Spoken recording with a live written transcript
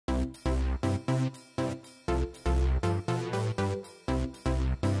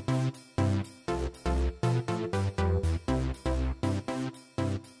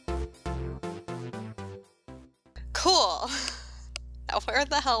Cool. Now, where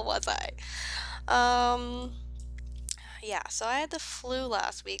the hell was I? Yeah, so I had the flu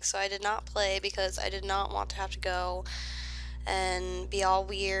last week, so I did not play because I did not want to have to go and be all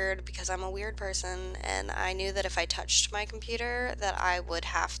weird because I'm a weird person, and I knew that if I touched my computer that I would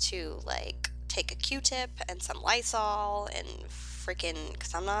have to, like, take a Q-tip and some Lysol and freaking,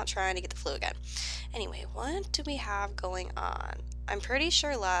 because I'm not trying to get the flu again. Anyway, what do we have going on? I'm pretty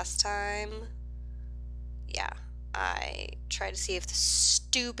sure last time, yeah, I tried to see if the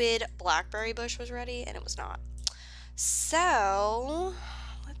stupid blackberry bush was ready, and it was not. So,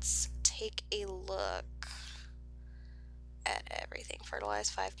 let's take a look at everything.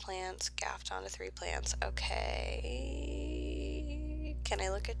 Fertilize 5 plants, gaffed onto 3 plants. Okay. Can I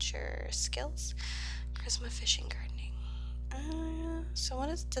look at your skills? Charisma, fishing, gardening. So what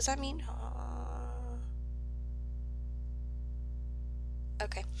does that mean?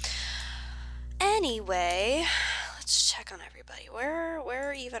 Okay. Anyway, let's check on everybody.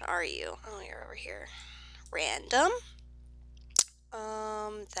 Where even are you? Oh, you're over here. Random.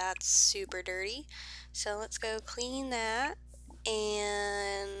 That's super dirty. So let's go clean that.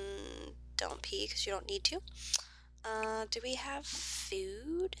 And don't pee because you don't need to. Do we have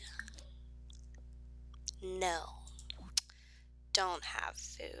food? No. Don't have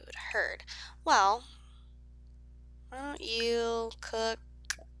food. Heard. Well, why don't you cook?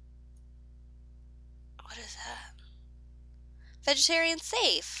 What is that? Vegetarian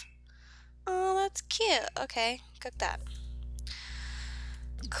safe. Oh, that's cute. Okay, cook that.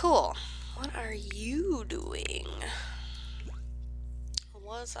 Cool. What are you doing?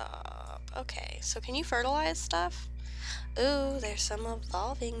 What's up? Okay, so can you fertilize stuff? Ooh, there's some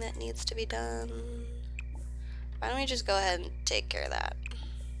evolving that needs to be done. Why don't we just go ahead and take care of that?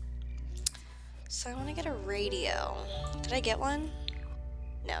 So I want to get a radio. Did I get one?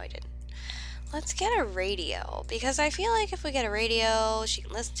 No, I didn't. Let's get a radio, because I feel like if we get a radio, she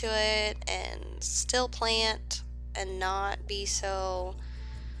can listen to it and still plant and not be so...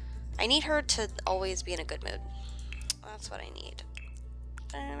 I need her to always be in a good mood. That's what I need.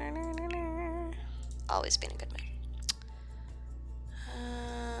 Always be in a good mood.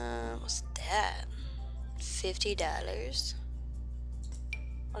 What's that? $50.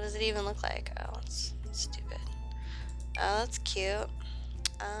 What does it even look like? Oh, it's stupid. Oh, that's cute.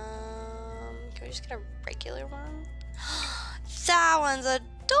 Can we just get a regular one? That one's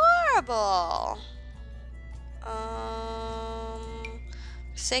adorable. For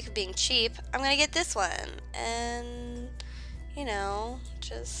the sake of being cheap, I'm gonna get this one, and you know,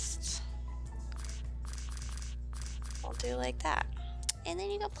 just I'll do like that, and then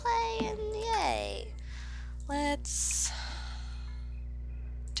you go play, and yay. Let's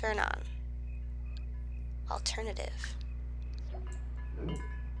turn on alternative.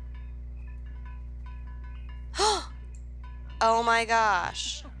 Oh my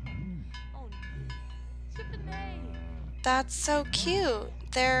gosh. That's so cute.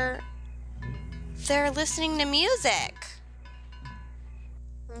 They're listening to music.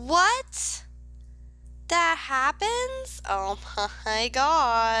 What? That happens? Oh my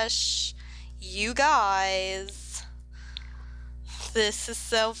gosh. You guys. This is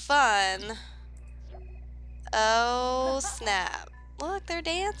so fun. Oh snap. Look, they're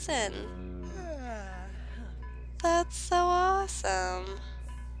dancing. That's so awesome.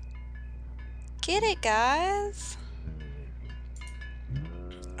 Get it, guys.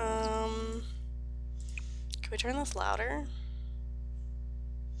 Can we turn this louder?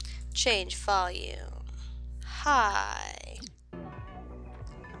 Change volume. High.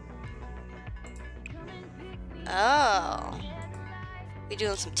 Oh. We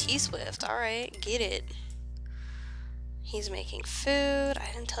doing some T-Swift. Alright, get it. He's making food.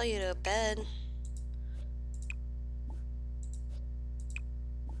 I didn't tell you to bed.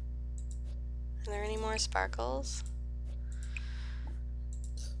 Are there any more sparkles?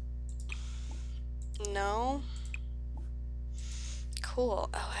 No? Cool.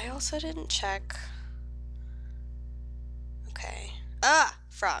 Oh, I also didn't check. Okay. Ah!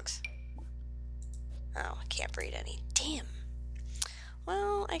 Frogs. Oh, I can't breed any. Damn.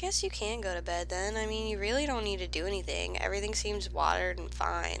 Well, I guess you can go to bed then. I mean, you really don't need to do anything. Everything seems watered and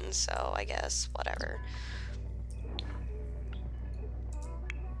fine, so I guess whatever.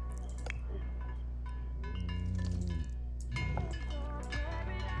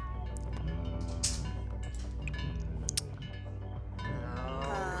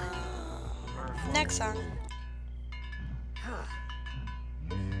 Next song.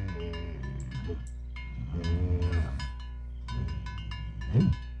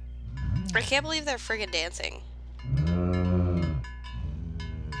 I can't believe they're friggin' dancing. Can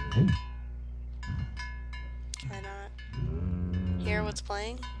I not? care what's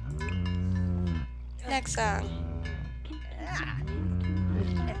playing? Next song.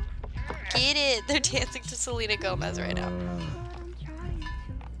 Get it! They're dancing to Selena Gomez right now.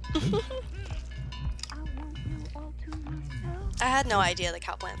 I had no idea the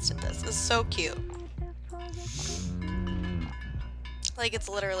cowplants did this. It's so cute. Like, it's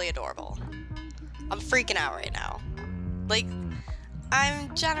literally adorable. I'm freaking out right now. Like,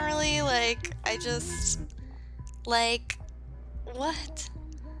 I'm generally, like, I just, like, what?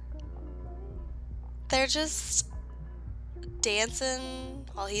 They're just dancing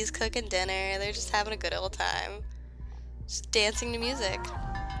while he's cooking dinner. They're just having a good old time. Just dancing to music.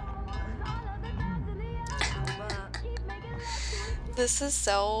 This is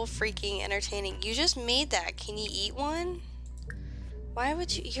so freaking entertaining. You just made that. Can you eat one? Why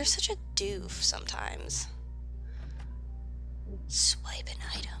would you? You're such a doof sometimes. Swipe an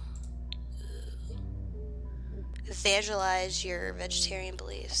item. Ooh. Evangelize your vegetarian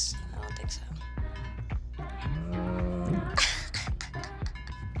beliefs. I don't think so.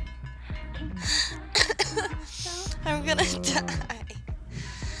 I'm gonna die.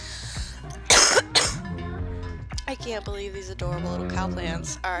 I can't believe these adorable little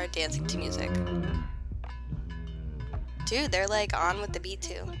cowplants are dancing to music. Dude, they're like on with the beat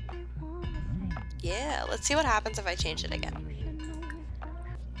too. Yeah, let's see what happens if I change it again.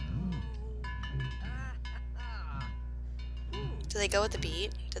 Do they go with the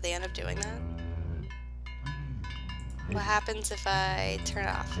beat? Do they end up doing that? What happens if I turn it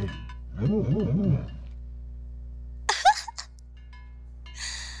off?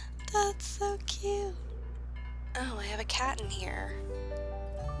 That's so cute. Oh, I have a cat in here.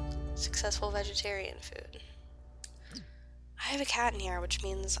 Successful vegetarian food. I have a cat in here, which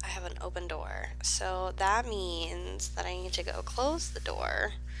means I have an open door. So that means that I need to go close the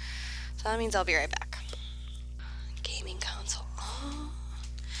door. So that means I'll be right back. Gaming console. Oh.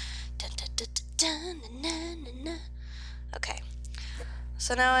 Dun, dun, dun, dun, dun, dun, dun, dun. Okay.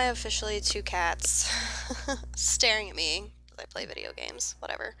 So now I have officially 2 cats staring at me as I play video games.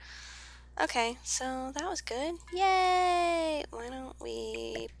 Whatever. Okay, so that was good. Yay! Why don't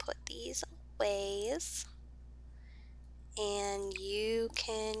we put these away? And you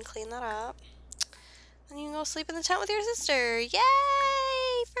can clean that up. And you can go sleep in the tent with your sister.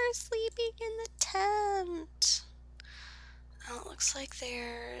 Yay! For sleeping in the tent. Oh, it looks like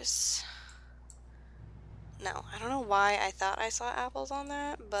there's... No, I don't know why I thought I saw apples on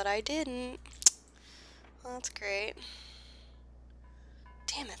that, but I didn't. Well, that's great.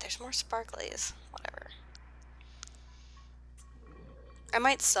 Damn it, there's more sparklies. Whatever. I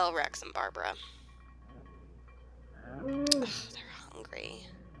might sell Rex and Barbara. Ugh, they're hungry.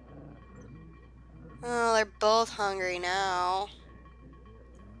 Oh, they're both hungry now.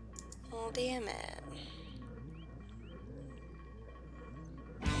 Oh, damn it.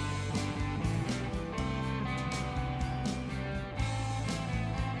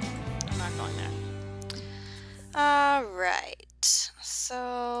 I'm not going there. Alright.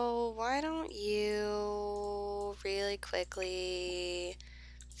 So, why don't you really quickly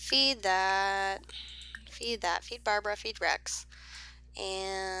feed that, feed Barbara, feed Rex,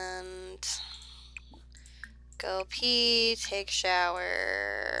 and go pee, take shower.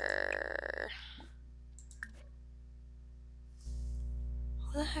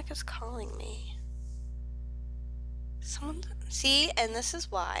 Who the heck is calling me? Someone, see, and this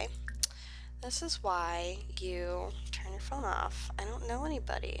is why you turn your phone off. I don't know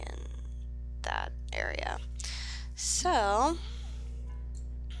anybody in that area. So,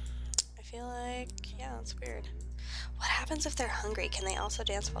 I feel like, yeah, that's weird. What happens if they're hungry? Can they also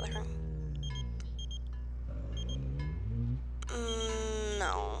dance while they're hungry?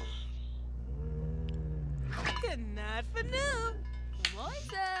 No. Good night for now.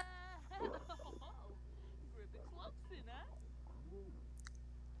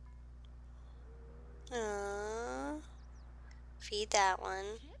 Feed that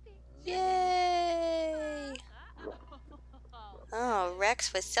one. Yay! Oh,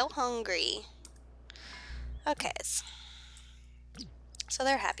 Rex was so hungry. Okay. So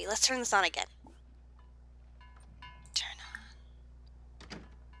they're happy. Let's turn this on again. Turn on.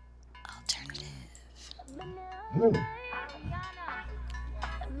 Alternative.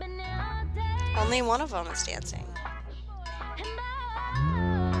 Only one of them is dancing.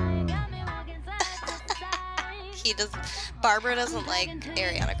 Barbara doesn't like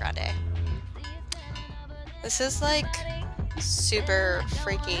Ariana Grande. This is like super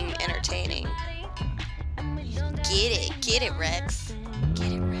freaking entertaining. Get it, Rex.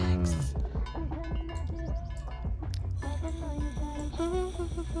 Get it, Rex.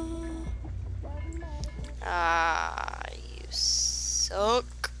 Ah, you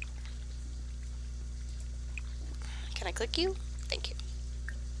suck. Can I click you? Thank you.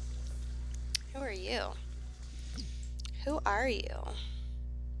 Who are you? Who are you?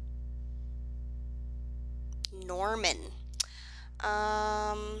 Norman.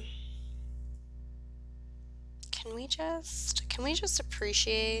 Can we just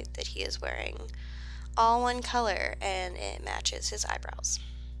appreciate that he is wearing all one color and it matches his eyebrows?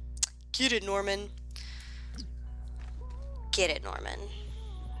 Get it, Norman. Get it, Norman.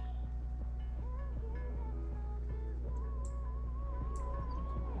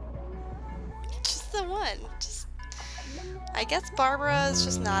 Just the one. Just, I guess Barbara is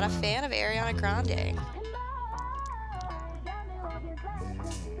just not a fan of Ariana Grande.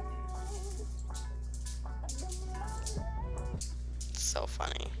 So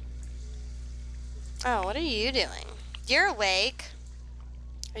funny. Oh, what are you doing? You're awake.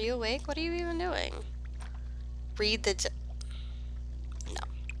 Are you awake? What are you even doing? Read the... No.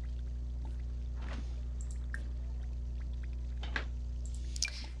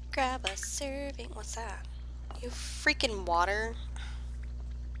 Grab a serving. What's that? You freaking water.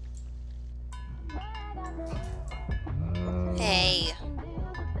 Hey.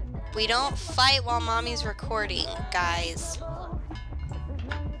 We don't fight while mommy's recording, guys.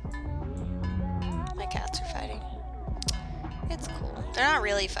 My cats are fighting. It's cool. They're not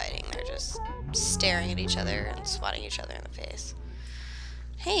really fighting. They're just staring at each other and swatting each other in the face.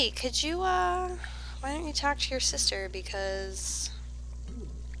 Hey, could you, why don't you talk to your sister because...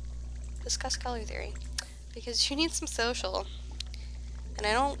 Discuss color theory. Because you need some social. And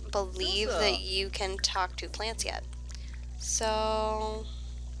I don't believe that you can talk to plants yet. So...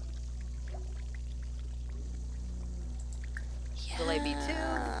 Will I be too?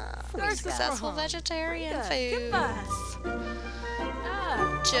 Successful vegetarian foods. Ah,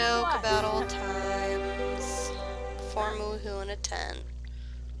 Joke about old times. Perform woohoo in a tent.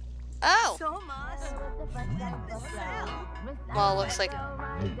 Oh! Well, it looks like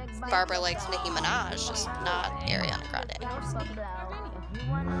Barbara likes Nicki Minaj, just not Ariana Grande.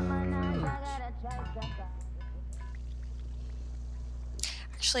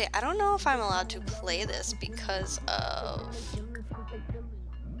 Actually, I don't know if I'm allowed to play this because of...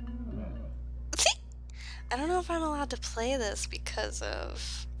 I don't know if I'm allowed to play this because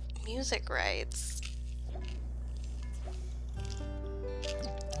of music rights.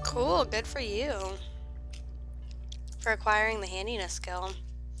 Cool, good for you. For acquiring the handiness skill.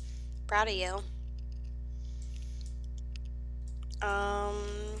 Proud of you.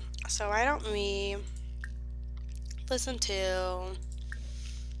 So why don't we listen to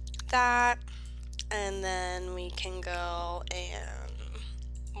that, and then we can go and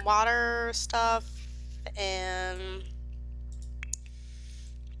water stuff, and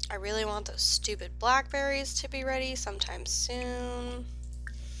I really want those stupid blackberries to be ready sometime soon.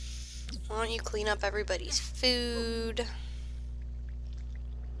 Why don't you clean up everybody's food?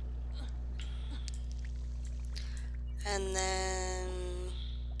 And then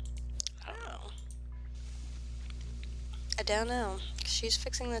I don't know. She's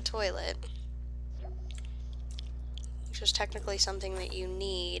fixing the toilet, which is technically something that you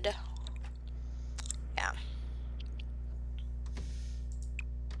need. Yeah.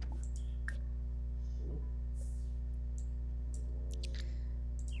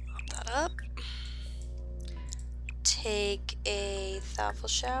 Mop that up. Take a thoughtful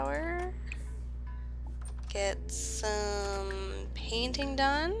shower. Get some painting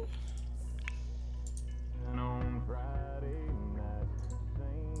done.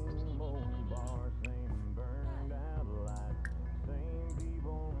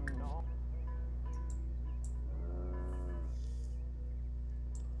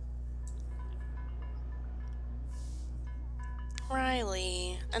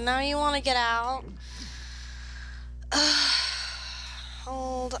 Riley, and now you want to get out?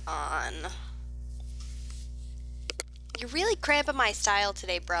 Hold on. You're really cramping my style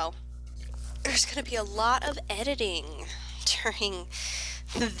today, bro. There's gonna be a lot of editing during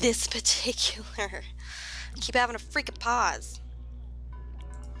this particular. Keep having a freaking pause.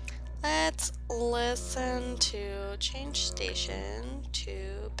 Let's listen to change station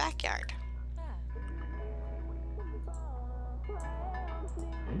to backyard.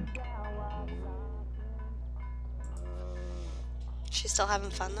 She's still having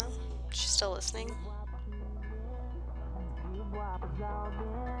fun though? She's still listening?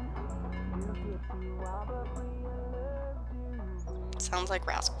 Sounds like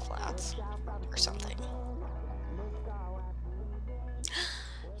Rascal Flats or something.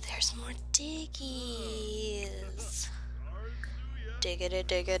 There's more diggies. Diggity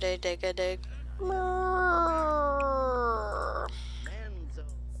diggity diggity dig.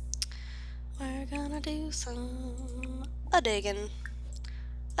 do some a digging,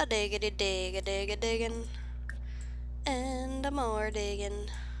 a diggity dig, a dig a digging, and a more digging.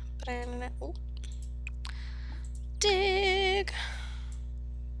 Ooh. Dig.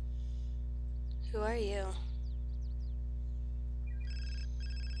 Who are you?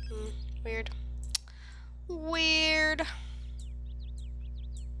 Weird. Weird.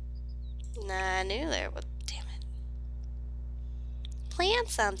 Nah, I knew there was. Damn it. Plant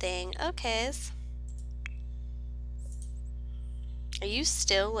something. Okay. Are you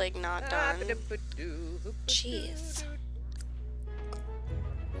still like not done? Jeez.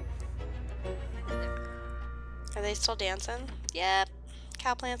 Are they still dancing? Yep.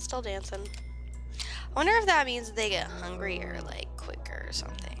 Cow plant's still dancing. I wonder if that means they get hungrier like quicker or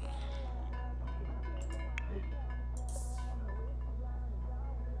something.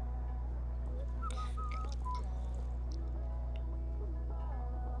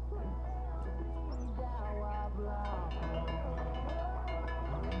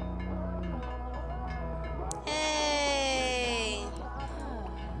 Hey.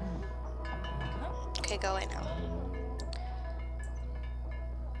 Okay, go away now.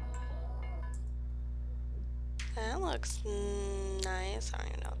 That looks nice. I don't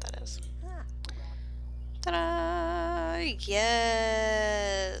even know what that is. Ta-da!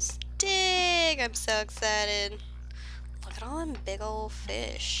 Yes! Dig! I'm so excited. Look at all them big old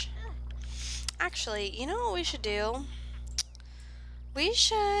fish. Actually, you know what we should do? We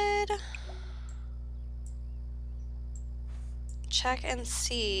should check and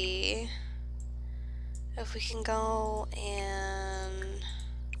see if we can go and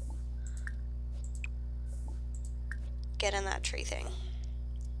get in that tree thing.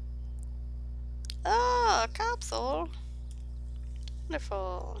 Oh, a capsule.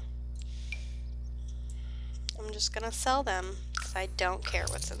 Wonderful. I'm just gonna sell them because I don't care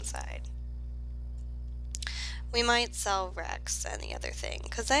what's inside. We might sell Rex and the other thing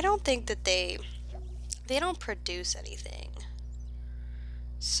because I don't think that they don't produce anything.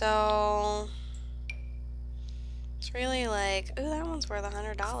 So it's really like, ooh, that one's worth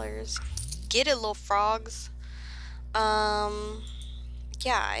 $100. Get it, little frogs.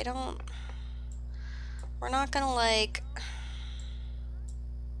 Yeah, we're not gonna like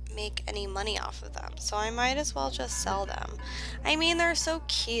make any money off of them, so I might as well just sell them. I mean, they're so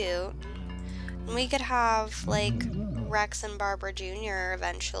cute, and we could have like Rex and Barbara Jr.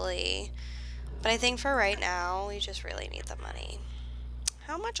 eventually, but I think for right now we just really need the money.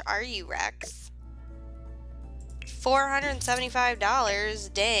 How much are you, Rex?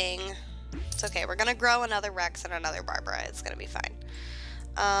 $475. Dang. It's okay, we're gonna grow another Rex and another Barbara. It's gonna be fine.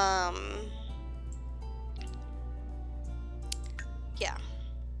 Yeah.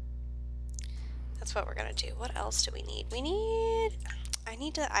 That's what we're gonna do. What else do we need? I'm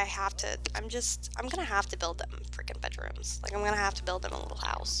gonna have to build them freaking bedrooms. Like, I'm gonna have to build them a little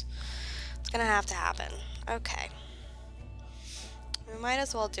house. It's gonna have to happen. Okay. We might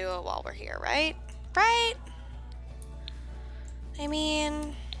as well do it while we're here, right? Right? I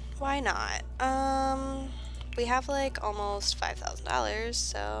mean, why not? We have like almost $5,000,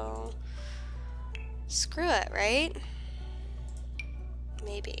 so screw it, right?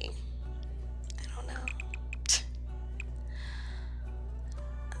 Maybe. I don't know.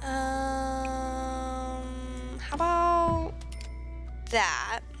 How about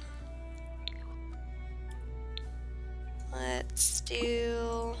that? Let's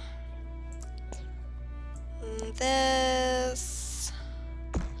do this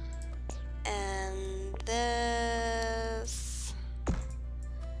and this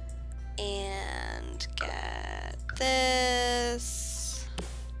and get this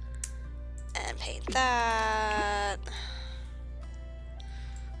and paint that.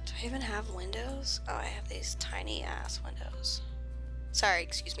 Do I even have windows? Oh, I have these tiny ass windows. Sorry,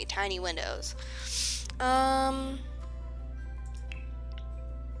 excuse me, tiny windows. I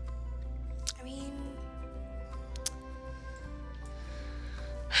mean,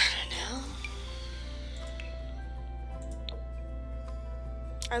 I don't know.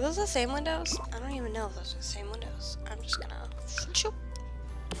 Are those the same windows? I don't even know if those are the same windows. I'm just gonna shoop.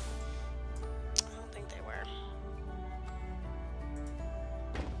 I don't think they were.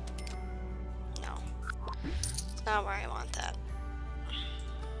 No. It's not where I want that.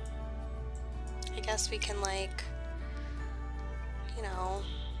 I guess we can, like, you know,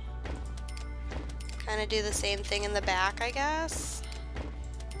 kind of do the same thing in the back, I guess.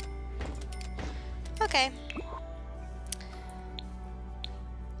 Okay.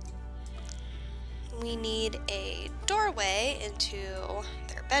 We need a doorway into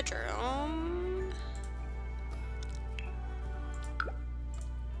their bedroom.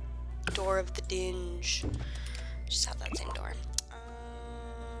 Door of the Dinge. Just have that same door.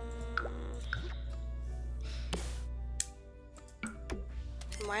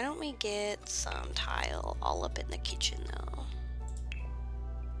 Why don't we get some tile all up in the kitchen though?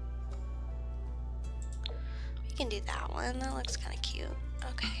 We can do that one. That looks kind of cute.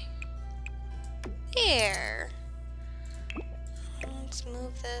 Okay. There. Let's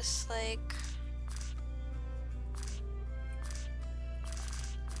move this like...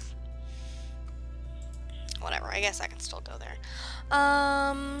 Whatever, I guess I can still go there.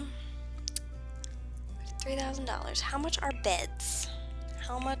 $3,000. How much are beds?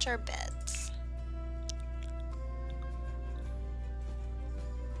 How much are beds?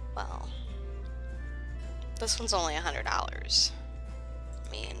 Well, this one's only $100. I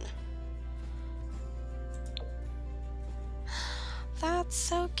mean, that's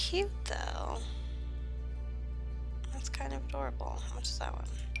so cute though. That's kind of adorable. How much is that one?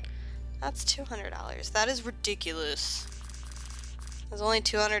 That's $200. That is ridiculous. It's only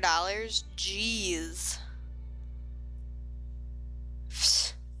 $200? Jeez.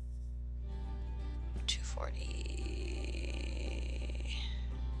 240.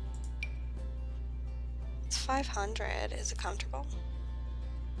 It's 500. Is it comfortable?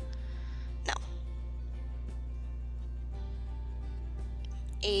 No.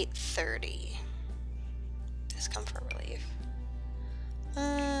 830. Discomfort relief.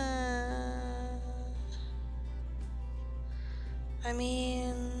 I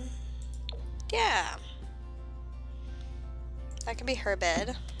mean, yeah. That could be her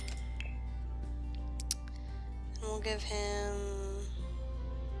bed. And we'll give him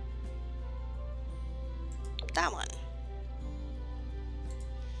that one.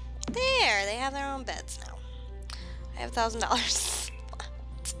 There, they have their own beds now. I have $1,000 left.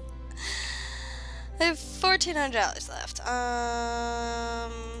 I have $1,400 left.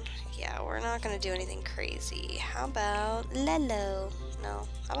 Yeah, we're not gonna do anything crazy. How about Lelo? No.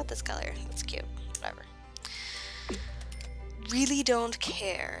 How about this color? That's cute. Whatever. Really don't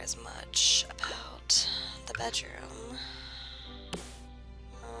care as much about the bedroom.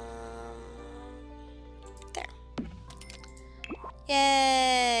 There.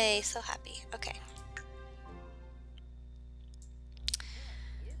 Yay! So happy. Okay.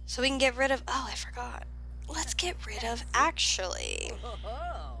 So we can get rid of... Oh, I forgot. Let's get rid of actually.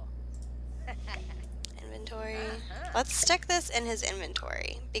 Inventory. Let's stick this in his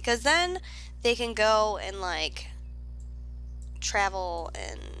inventory. Because then they can go and like travel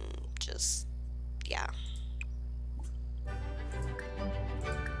and just... Yeah.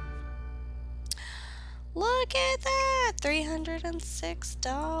 Look at that!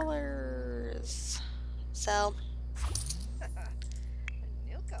 $306. So...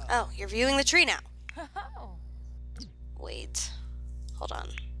 Oh, you're viewing the tree now. Wait. Hold on.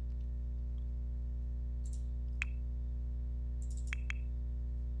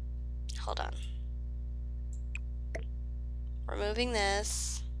 Hold on. We're moving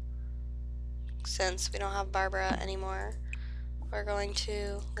this. Since we don't have Barbara anymore, we're going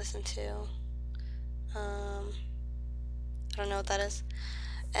to listen to... I don't know what that is.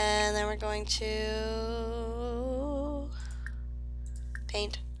 And then we're going to...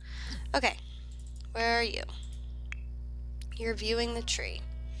 paint. Okay, where are you? You're viewing the tree.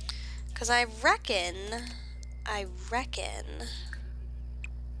 Because I reckon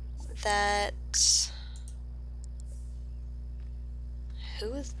that...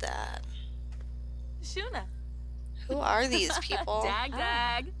 Who is that? Shuna. Who are these people?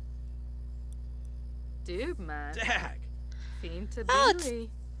 Dag. Dude, man. Dag. Seem to be. Oh, it's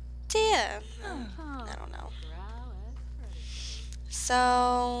Tia. I don't know.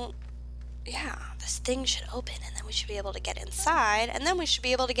 So, yeah, this thing should open, and then we should be able to get inside, and then we should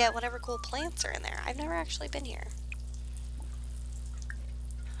be able to get whatever cool plants are in there. I've never actually been here.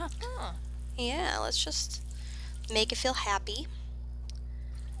 Yeah, let's just make it feel happy.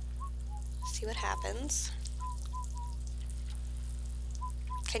 See what happens.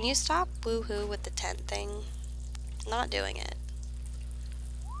 Can you stop woohoo with the tent thing? Not doing it.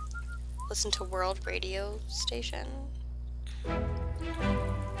 Listen to World Radio Station.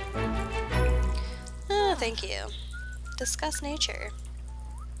 Oh, thank you. Discuss nature.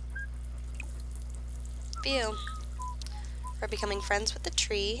 View. We're becoming friends with the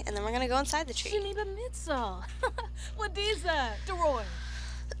tree, and then we're gonna go inside the tree. Shiniba Mitzel. What is that? Deroy.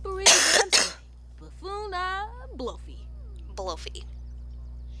 Burrito Bufuna Bluffy. Bluffy.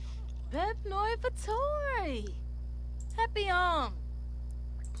 Pep Noi Vatori. Happy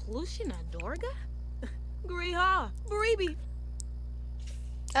Plushina Dorga? Griha. Baribi.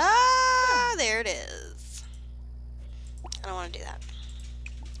 Ah, there it is. I don't want to do that.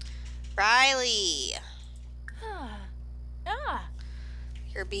 Riley, Ah.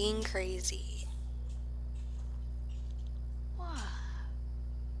 you're being crazy. Wow.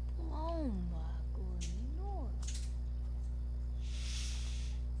 Oh my goodness.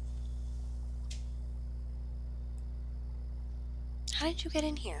 How did you get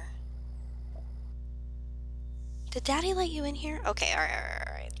in here? Did Daddy let you in here? Okay,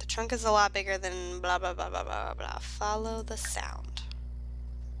 alright. The trunk is a lot bigger than blah, blah, blah, blah, blah, blah. Follow the sound.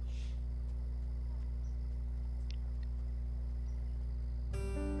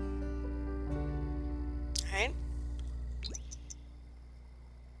 Alright.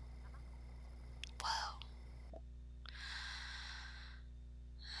 Whoa.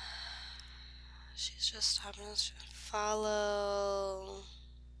 She's just stopping us. Follow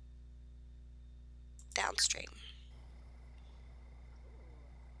downstream.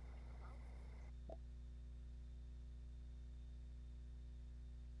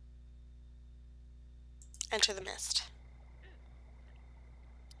 Enter the mist.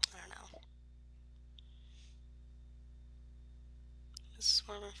 I don't know. This is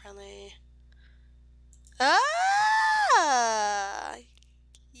warm and friendly. Ah!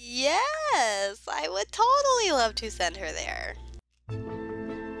 Yes! I would totally love to send her there.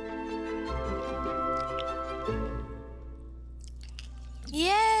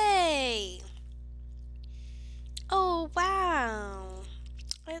 Yay! Oh, wow.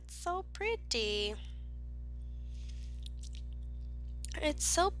 It's so pretty. It's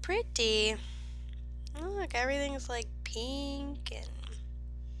so pretty. Look, everything's like pink and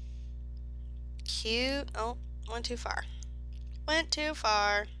cute. Oh, went too far. Went too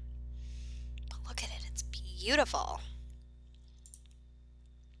far. But look at it, it's beautiful.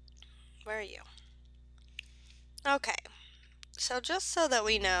 Where are you? Okay, so just so that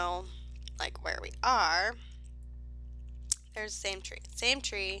we know, like, where we are, there's the same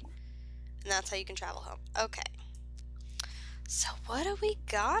tree, and that's how you can travel home. Okay. So what do we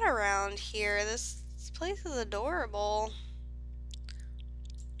got around here? This place is adorable.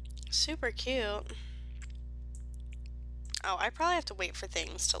 Super cute. Oh, I probably have to wait for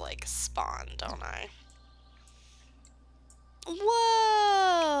things to, like, spawn, don't I?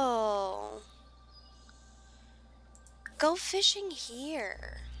 Whoa! Go fishing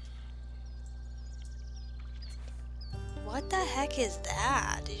here. What the heck is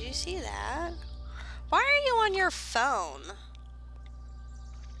that? Did you see that? Why are you on your phone?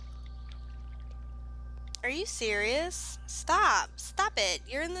 Are you serious? Stop. Stop it.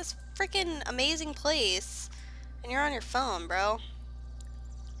 You're in this freaking amazing place and you're on your phone, bro.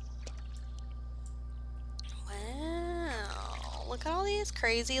 Wow. Look at all these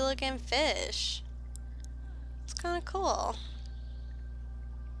crazy looking fish. It's kind of cool.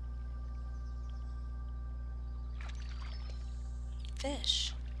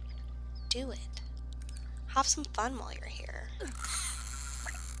 Fish. Do it. Have some fun while you're here.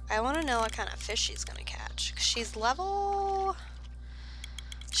 I want to know what kind of fish she's gonna catch. She's level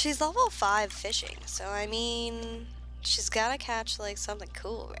 5 fishing, so I mean, she's gotta catch like something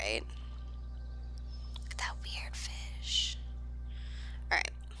cool, right? Look at that weird fish.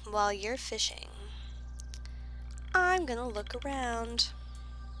 Alright, while you're fishing, I'm gonna look around.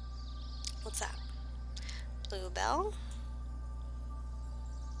 What's that? Bluebell?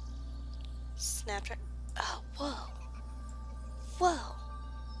 Snapchat. Oh, whoa. Whoa.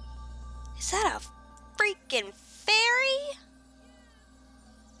 Is that a freaking fairy?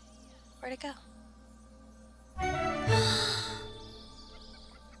 Where'd it go?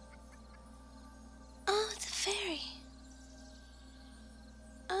 Oh, it's a fairy.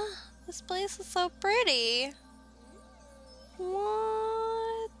 Oh, this place is so pretty.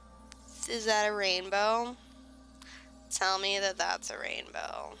 What? Is that a rainbow? Tell me that that's a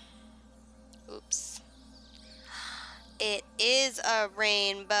rainbow. Oops. It is a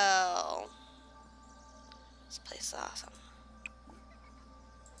rainbow. This place is awesome.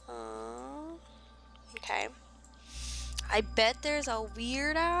 Okay. I bet there's a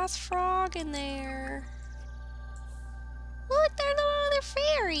weird ass frog in there. Look, there's another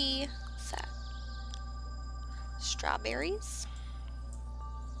fairy. What's that? Strawberries?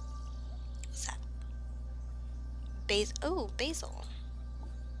 What's that? Oh, basil.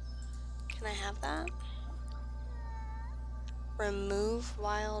 Can I have that? Remove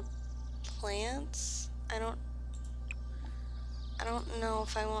wild plants? I don't know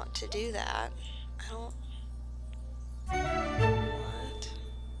if I want to do that. What?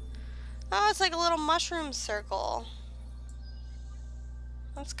 Oh, it's like a little mushroom circle.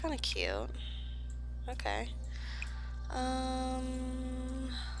 That's kind of cute. Okay.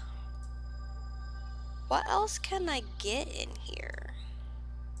 What else can I get in here?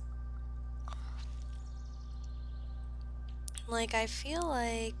 Like, I feel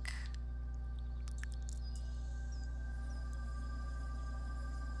like...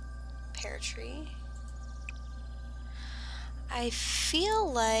 Pear tree. I feel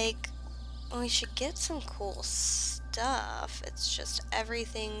like we should get some cool stuff. It's just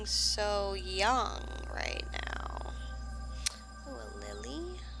everything's so young right now. Ooh, a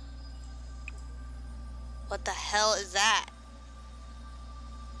lily. What the hell is that?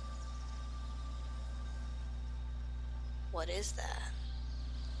 What is that?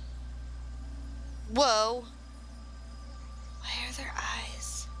 Whoa! Why are there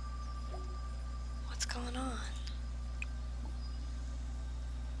eyes? What's going on?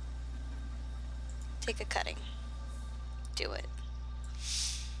 Take a cutting. Do it.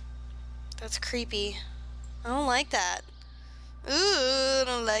 That's creepy. I don't like that. Ooh, I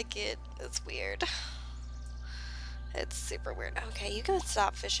don't like it. It's weird. It's super weird. Okay, you can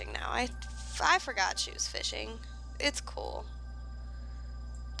stop fishing now. I forgot she was fishing. It's cool.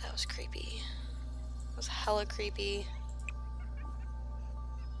 That was creepy. That was hella creepy.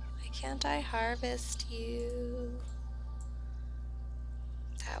 Why can't I harvest you?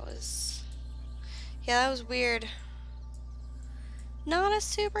 That was... Yeah, that was weird. Not a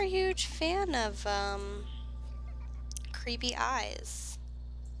super huge fan of, creepy eyes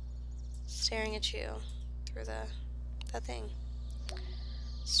staring at you through that thing.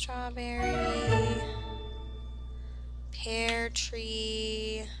 Strawberry, pear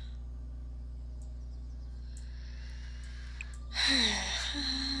tree.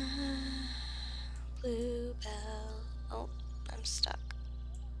 Bluebell. Oh, I'm stuck.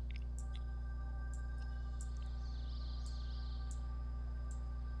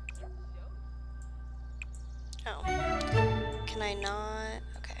 Oh. Can I not?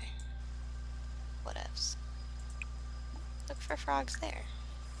 Okay. Whatevs. Look for frogs there.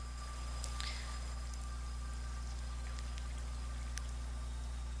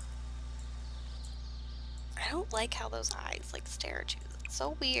 I don't like how those eyes like stare at you. It's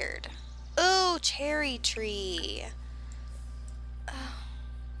so weird. Oh, cherry tree. Oh.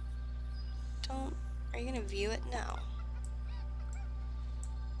 Don't. Are you gonna view it? No.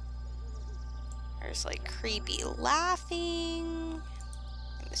 There's like creepy laughing.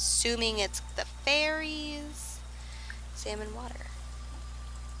 I'm assuming it's the fairies. Salmon water.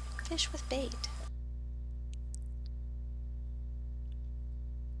 Fish with bait.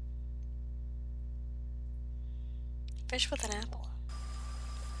 Fish with an apple.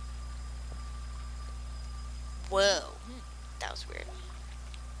 Whoa. That was weird.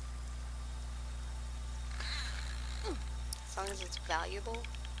 As long as it's valuable.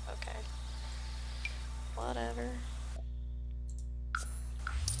 Okay. Whatever.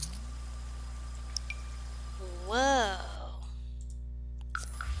 Whoa.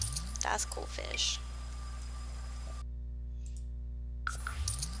 That's cool fish.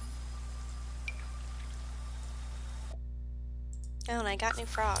 Oh, and I got new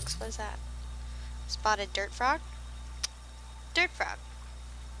frogs. What is that? Spotted dirt frog? Dirt frog.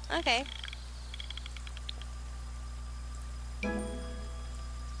 Okay.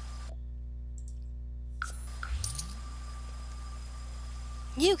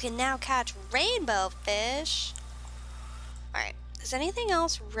 You can now catch rainbow fish. Alright. Is anything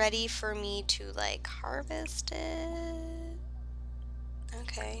else ready for me to, like, harvest it?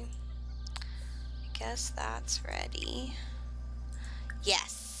 Okay. I guess that's ready.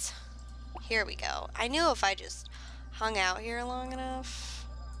 Yes. Here we go. I knew if I just hung out here long enough,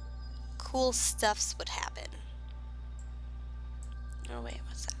 cool stuffs would happen. Oh, wait.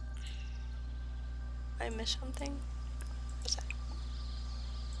 What's that? Did I miss something? What's that?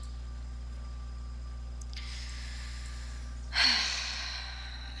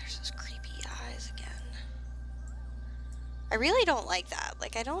 There's those creepy eyes again. I really don't like that.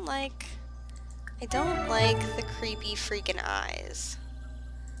 Like, I don't like the creepy freaking eyes.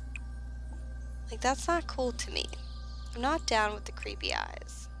 Like, that's not cool to me. I'm not down with the creepy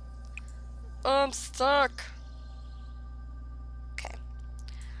eyes. Oh, I'm stuck. Okay.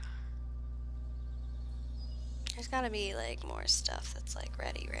 There's gotta be, like, more stuff that's, like,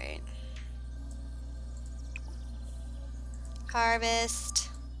 ready, right? Harvest.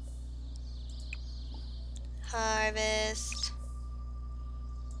 Harvest.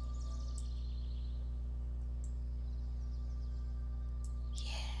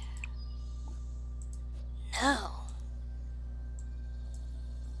 No.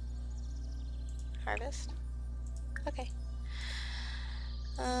 Harvest? Okay.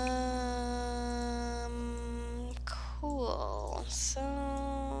 Cool. So...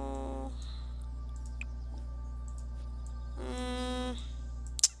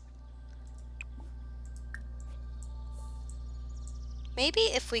 Maybe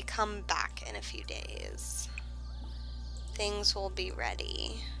if we come back in a few days, things will be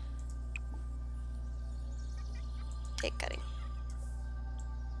ready. Take cutting.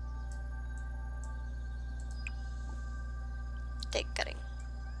 Take cutting.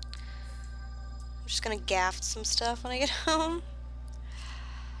 I'm just gonna gaff some stuff when I get home.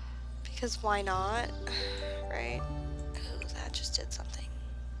 Because why not? Right? Ooh, that just did something.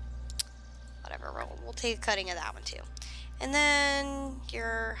 Whatever, we'll take cutting of that one too. And then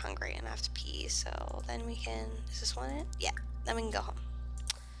you're hungry and have to pee, so then we can, is this one it? Yeah, then we can go home.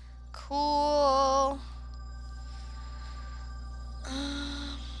 Cool.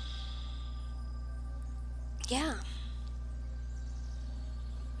 Yeah.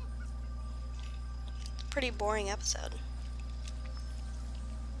 Pretty boring episode.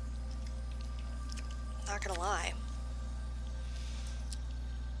 Not gonna lie.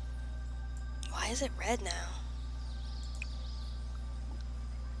 Why is it red now?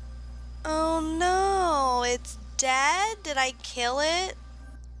 Oh no, it's dead? Did I kill it?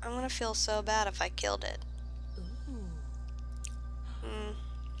 I'm gonna feel so bad if I killed it.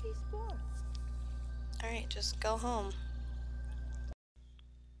 Alright, just go home.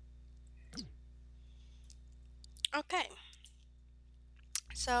 Okay.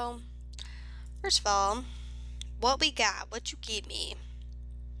 So, first of all, what we got? What you give me?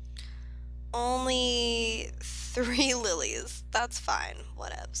 Only 3 lilies. That's fine.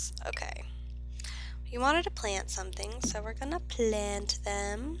 Whatevs. Okay. You wanted to plant something, so we're gonna plant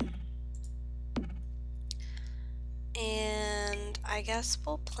them. And I guess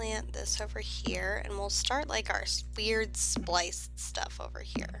we'll plant this over here, and we'll start like our weird spliced stuff over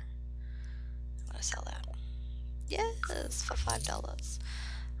here. I'm gonna sell that. Yes, for $5.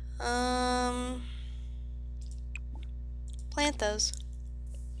 Plant those.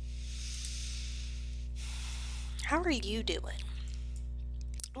 How are you doing?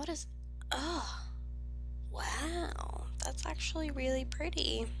 What is... Oh, wow. That's actually really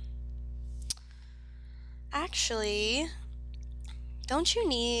pretty. Actually, don't you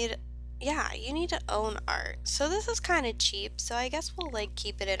need... Yeah, you need to own art. So this is kind of cheap, so I guess we'll, like,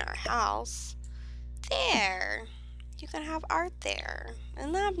 keep it in our house. There. You can have art there.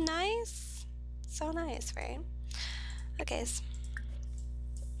 Isn't that nice? So nice, right? Okay.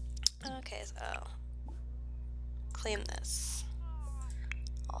 Okay, so... Claim this.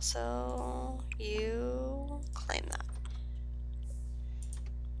 Also, you claim that.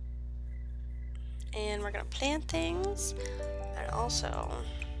 And we're gonna plant things, and also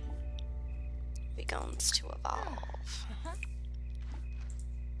we going to evolve.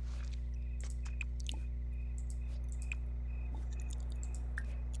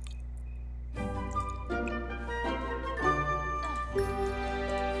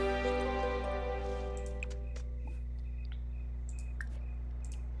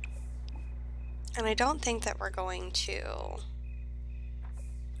 And I don't think that we're going to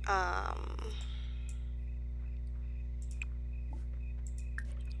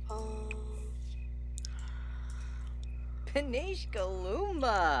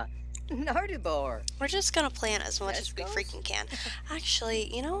Pinishkaluma, Nardibor. we're just gonna plant as much as we freaking can.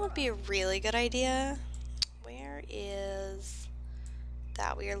 Actually, you know what would be a really good idea? Where is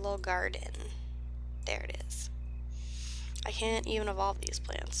that weird little garden? There it is. I can't even evolve these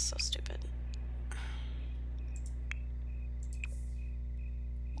plants. So stupid.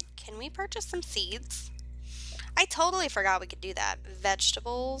 Can we purchase some seeds? I totally forgot we could do that.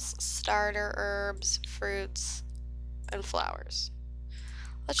 Vegetables, starter herbs, fruits, and flowers.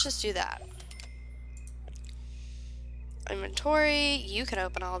 Let's just do that. Inventory. You can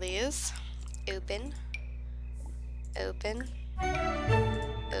open all these. Open. Open.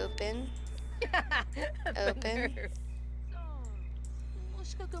 Open. Open.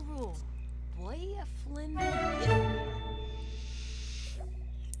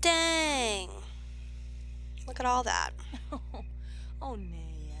 Dang. Look at all that. Oh,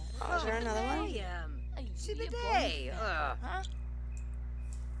 is there another one? See the day.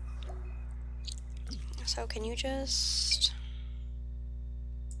 So can you just...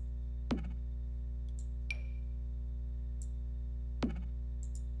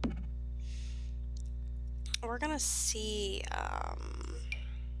 We're gonna see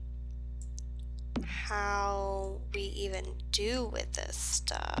how we even do with this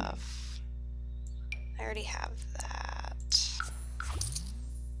stuff. I already have that.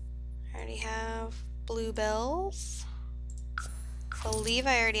 I already have bluebells. I believe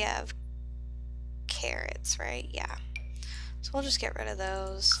I already have carrots, right? Yeah. So we'll just get rid of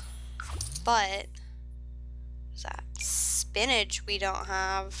those. But, what's that? Spinach we don't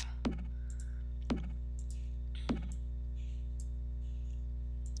have.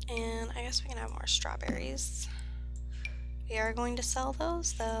 And I guess we can have more strawberries. We are going to sell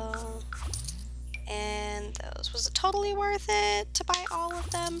those though. And those. Was it totally worth it to buy all of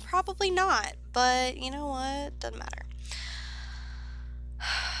them? Probably not. But you know what? Doesn't matter.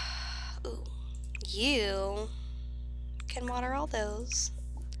 Ooh. You can water all those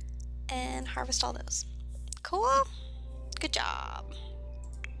and harvest all those. Cool. Good job.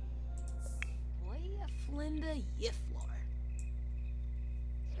 Boya Flinda Yiflor.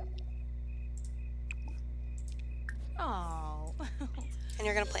 Oh. And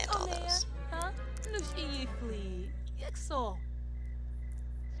you're gonna plant all those. Huh? Nushi Yifli. Yexo.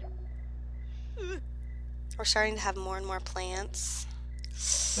 We're starting to have more and more plants.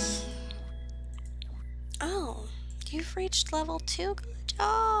 Oh, you've reached level 2. Good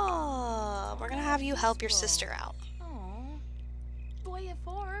job. We're gonna have you help your sister out Oh. Boya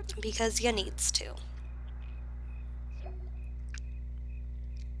Forb. because you needs to.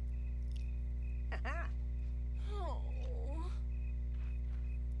 Oh.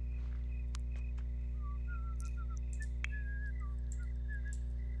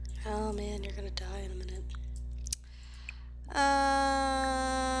 Oh man, you're gonna die in a minute.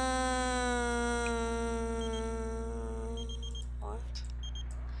 What?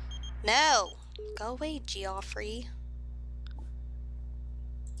 No! Go away, Geoffrey.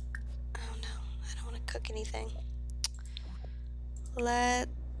 Oh no, I don't want to cook anything.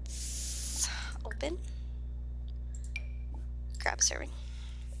 Let's open. Grab serving.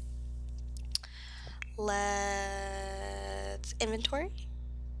 Let's inventory.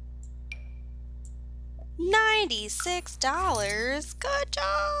 $96. Good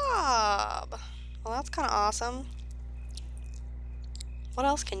job. Well, that's kind of awesome. What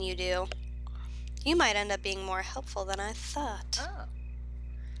else can you do? You might end up being more helpful than I thought. Oh.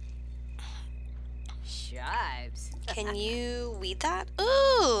 Shibes. Can you weed that?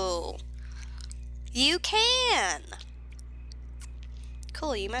 Ooh! You can!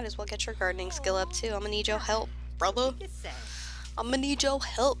 Cool, you might as well get your gardening skill up too. I'm gonna need your help, brother. I'm gonna need your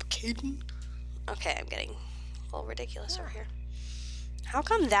help, Caden. Okay, I'm getting a little ridiculous over here. How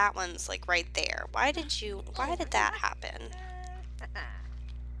come that one's like right there? Why did that happen?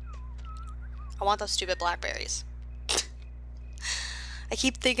 I want those stupid blackberries. I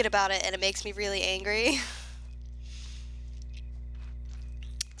keep thinking about it and it makes me really angry.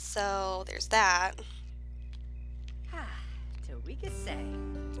 So there's that.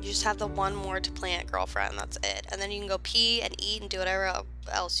 You just have the one more to plant, girlfriend. That's it. And then you can go pee and eat and do whatever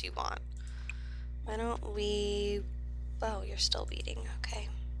else you want. Why don't we... Oh, you're still beating. Okay.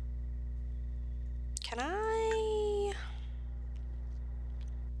 Can I...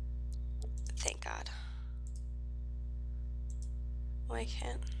 Thank God. Why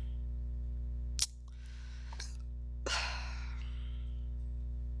can't...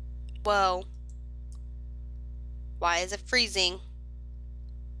 Whoa. Why is it freezing?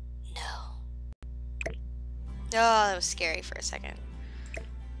 No. Oh, that was scary for a second.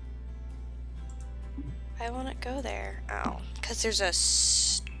 Why won't it go there? Oh, because there's a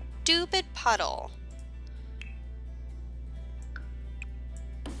stupid puddle.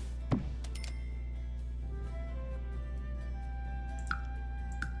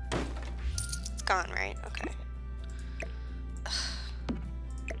 It's gone, right? Okay. Ugh.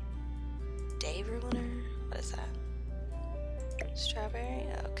 Day ruiner? What is that? Strawberry?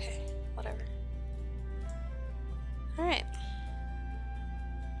 Okay, whatever. Alright.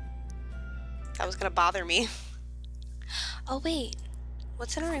 That was gonna bother me. Oh wait,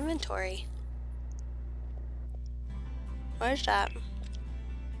 what's in our inventory? Where's that?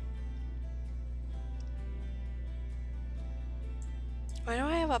 Why do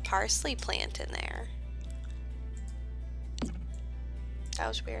I have a parsley plant in there? That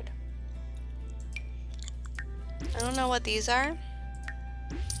was weird. I don't know what these are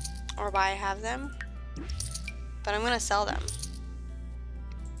or why I have them, but I'm gonna sell them.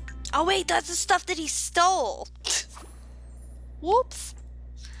 Oh wait, that's the stuff that he stole. Whoops.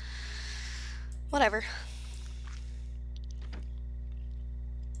 Whatever.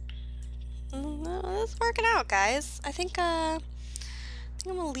 It's working out, guys. I think I'm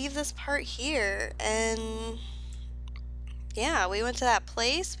gonna leave this part here, and yeah, we went to that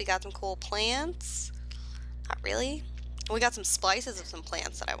place. We got some cool plants. Not really. We got some splices of some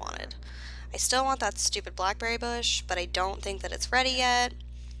plants that I wanted. I still want that stupid blackberry bush, but I don't think that it's ready yet.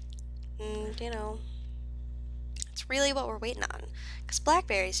 And, you know, it's really what we're waiting on. Because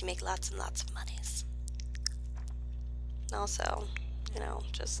blackberries, you make lots and lots of monies. And also, you know,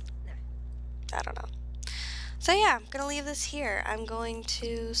 just, I don't know. So yeah, I'm going to leave this here. I'm going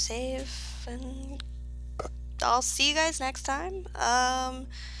to save, and I'll see you guys next time.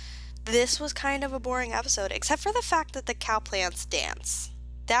 this was kind of a boring episode, except for the fact that the cow plants dance.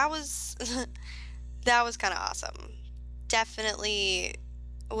 That was that was kind of awesome. Definitely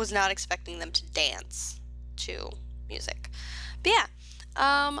was not expecting them to dance to music. But yeah,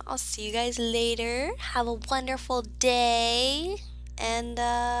 I'll see you guys later. Have a wonderful day. And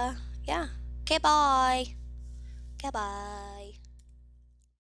yeah. Okay, bye. Goodbye.